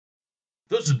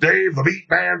This is Dave, the Meat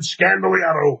Man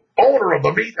Scandaliato, owner of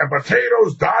the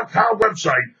meatandpotatoes.com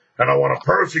website, and I want to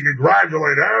personally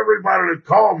congratulate everybody that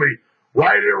called me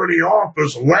right here in the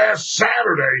office last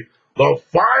Saturday, the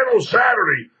final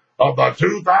Saturday of the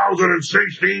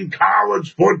 2016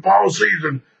 college football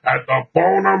season, at the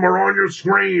phone number on your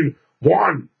screen,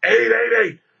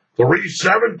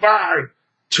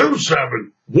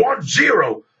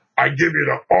 1-888-375-2710. I give you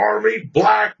the Army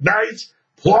Black Knights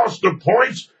plus the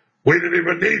points. We didn't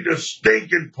even need the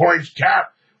stinking points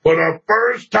cap for the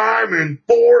first time in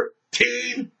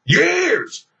 14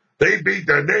 years. They beat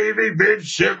the Navy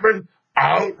midshipmen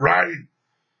outright.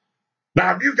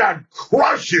 Now, if you got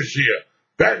crushed this year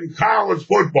betting college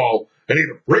football and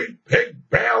need a free pick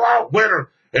bailout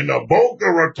winner in the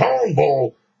Boca Raton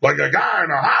Bowl like a guy in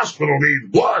a hospital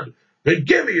needs blood, then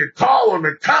give me a call on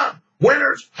the Comp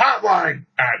Winners Hotline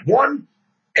at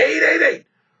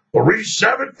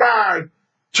 1-888-375-2710.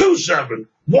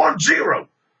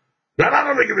 Now, not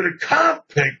only give me the comp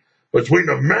pick between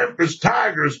the Memphis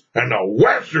Tigers and the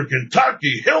Western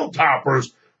Kentucky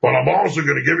Hilltoppers, but I'm also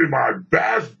going to give you my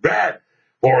best bet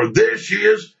for this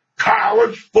year's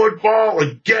college football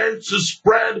against the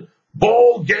spread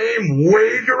bowl game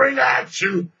wagering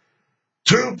action.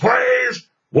 2 plays,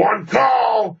 1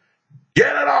 call.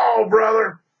 Get it all,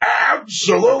 brother.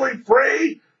 Absolutely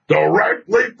free,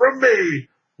 directly from me.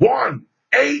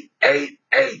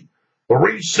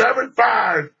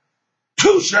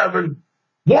 1-888-375-2710.